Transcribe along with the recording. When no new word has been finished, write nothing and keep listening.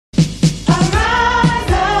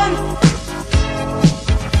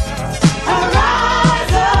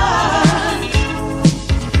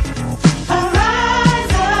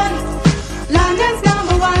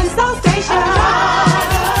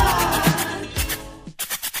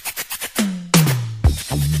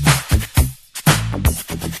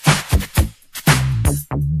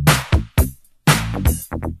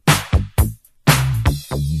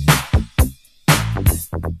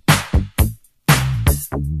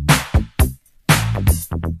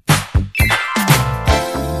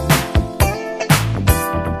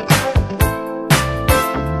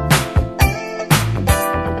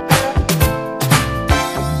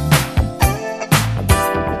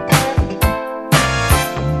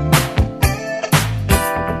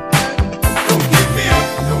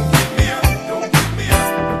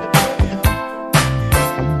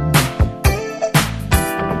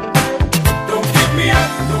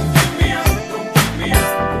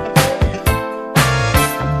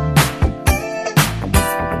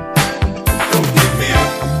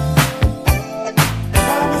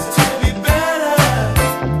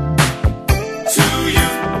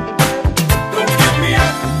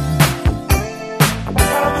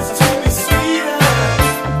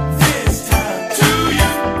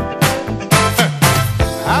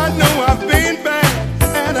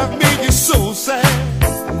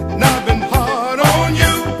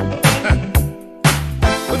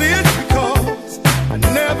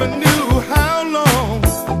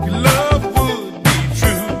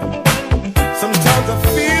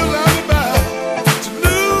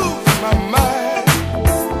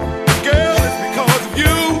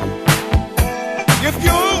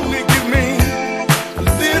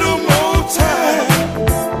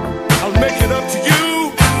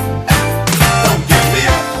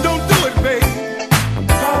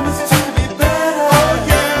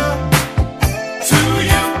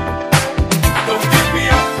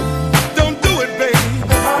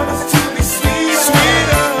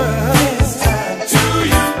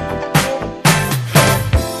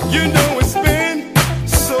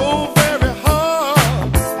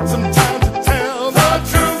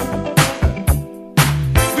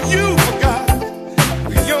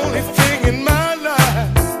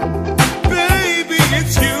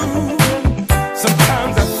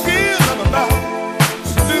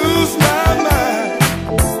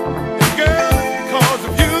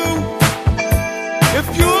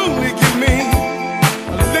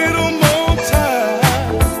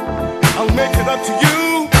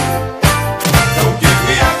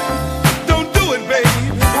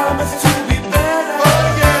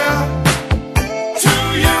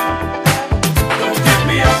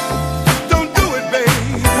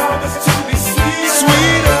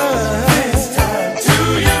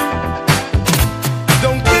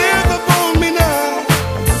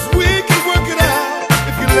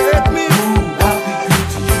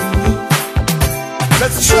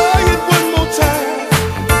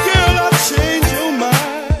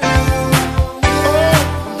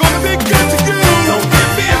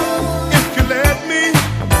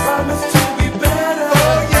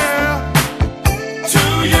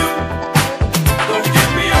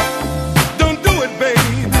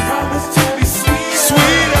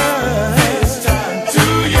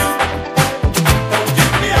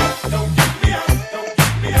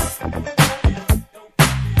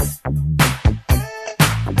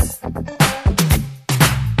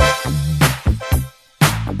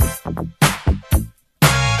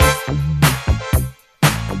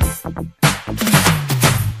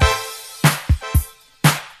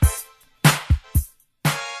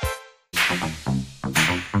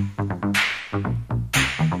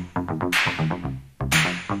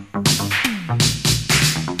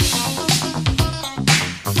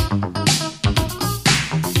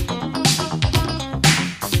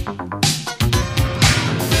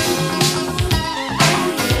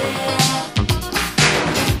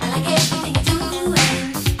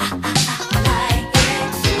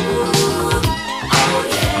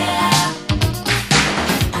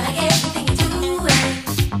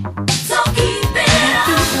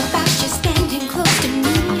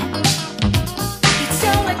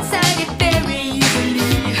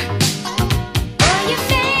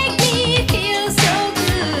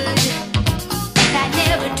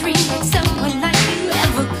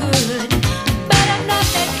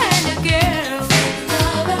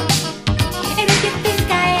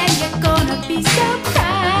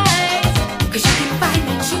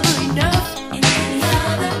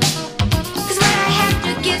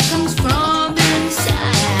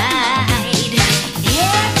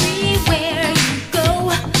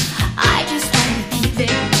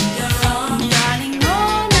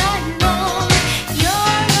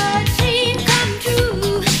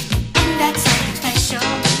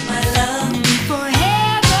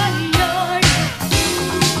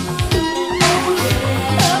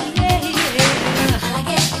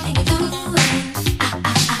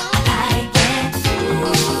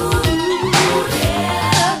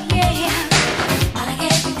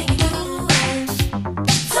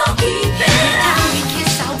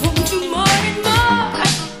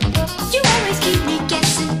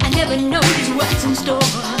what's in store.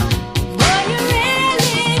 Boy, you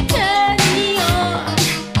really turn me on.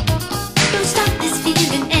 Don't stop this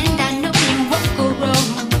feeling, and I know you won't go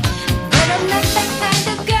wrong. But I'm not that kind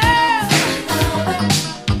of girl.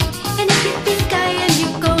 And if you think I am,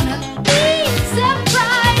 you're gonna be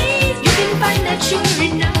surprised. You can find that sure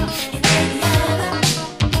enough.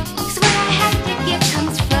 So what I have to give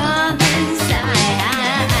comes from inside.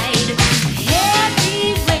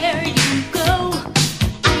 Everywhere you go,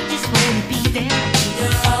 I just wanna be there.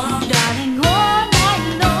 Darling, all night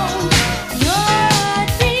long, you're a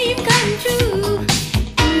dream come true.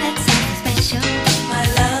 And that's something special. My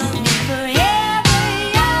love is forever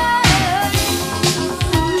yours.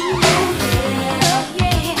 Oh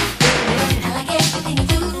yeah, I like everything you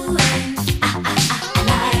do. I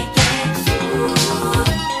like it.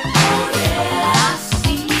 Oh yeah, I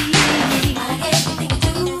see. I like everything you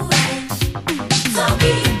do. So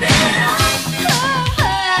keep it up.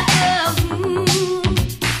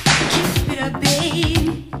 Keep it up, babe.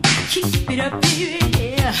 Keep it up, baby.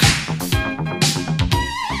 Yeah.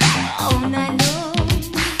 All night long,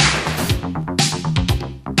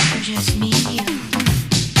 just me and you.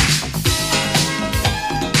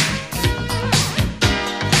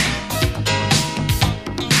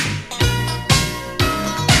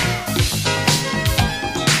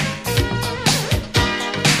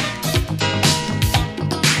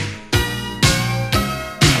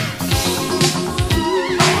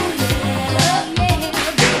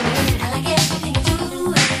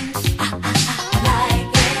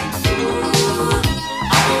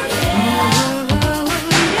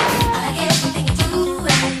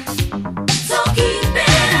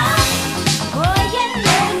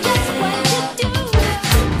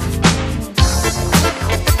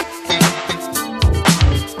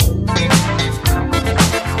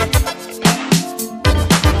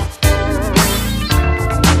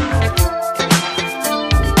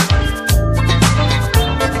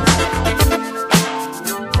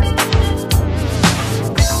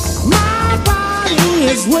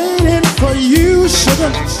 Is waiting for you,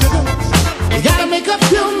 sugar. You gotta make up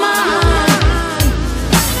your mind.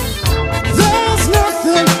 There's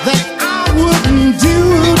nothing that I wouldn't do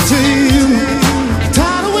to you.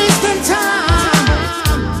 Tired of wasting time.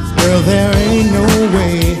 Girl, there ain't no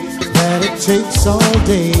way that it takes all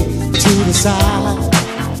day to decide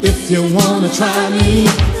if you wanna try me.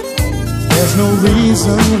 There's no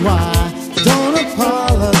reason why. Don't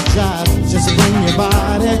apologize. Just bring your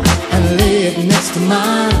body and lay it next to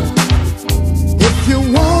mine. If you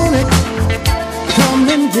want it, come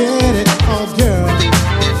and get it, oh girl.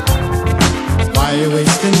 Why you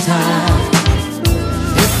wasting time?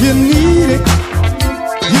 If you need it,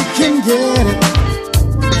 you can get it.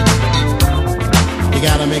 You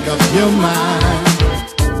gotta make up your mind.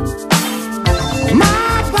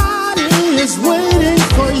 My body is waiting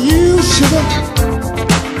for you, sugar.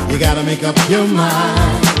 You gotta make up your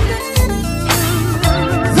mind.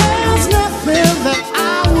 There's nothing that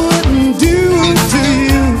I wouldn't do to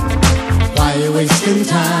you. Why you wasting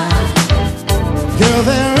time? Girl,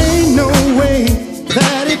 there ain't no way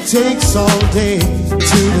that it takes all day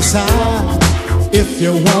to decide if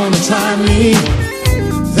you wanna try me.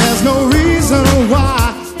 There's no reason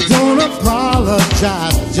why. Don't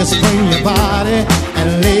apologize. Just bring your body and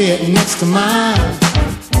lay it next to mine.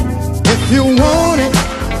 If you want it,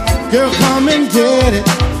 girl, come and get it.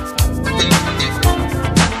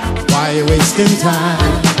 Why you wasting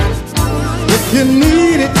time? If you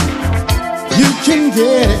need it, you can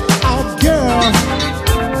get it. Oh, girl,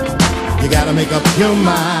 you gotta make up your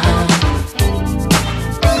mind.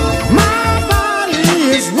 My body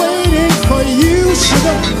is waiting for you,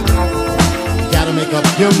 sugar. Gotta make up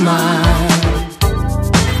your mind.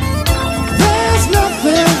 There's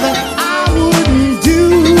nothing that I wouldn't do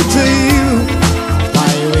to you. Why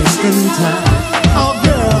you wasting time? Oh,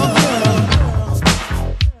 girl.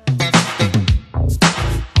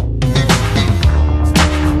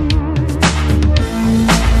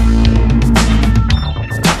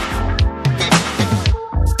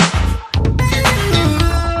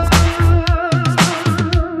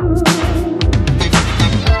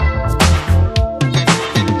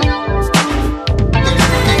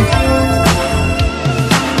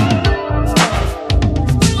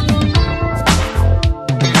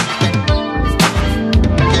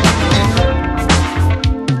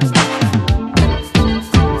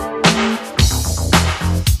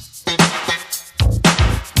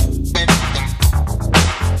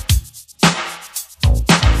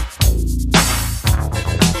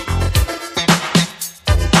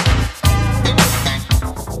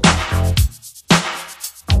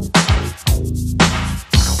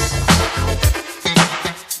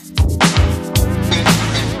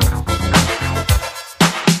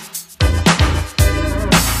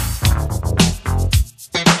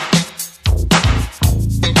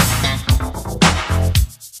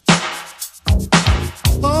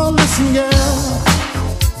 girl,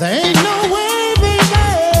 there ain't no way,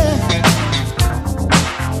 baby,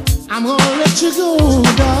 I'm gonna let you go.